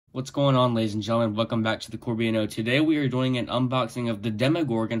What's going on, ladies and gentlemen? Welcome back to the Corbiano. Today we are doing an unboxing of the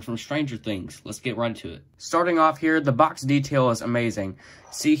Demogorgon from Stranger Things. Let's get right to it. Starting off here, the box detail is amazing.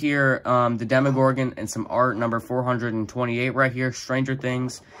 See here, the Demogorgon and some art, number 428 right here, Stranger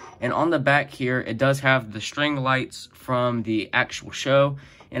Things. And on the back here, it does have the string lights from the actual show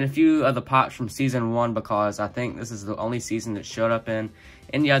and a few of the pops from season 1 because I think this is the only season that showed up in.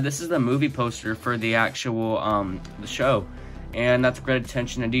 And yeah, this is the movie poster for the actual, the show. And that's great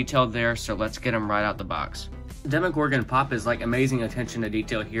attention to detail there, so let's get them right out the box. Demogorgon pop is like amazing attention to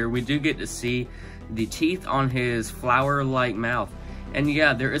detail here. We do get to see the teeth on his flower-like mouth. And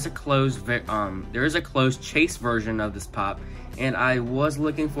yeah, there is a closed chase version of this pop, and I was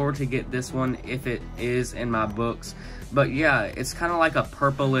looking forward to get this one if it is in my books. But yeah, it's kind of like a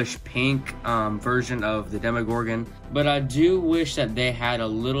purplish pink version of the Demogorgon. But I do wish that they had a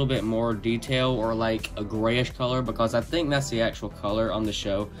little bit more detail or like a grayish color, because I think that's the actual color on the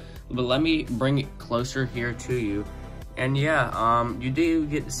show. But let me bring it closer here to you. And yeah, you do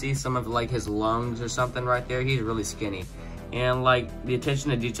get to see some of like his lungs or something right there. He's really skinny. And like the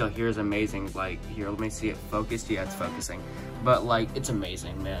attention to detail here is amazing. Like here, let me see it focused. Yeah, it's focusing. But like, it's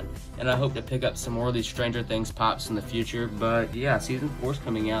amazing, man. And I hope to pick up some more of these Stranger Things pops in the future. But yeah, season 4 is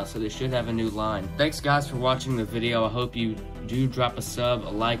coming out, so they should have a new line. Thanks guys for watching the video. I hope you do drop a sub, a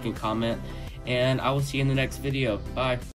like, and comment. And I will see you in the next video. Bye.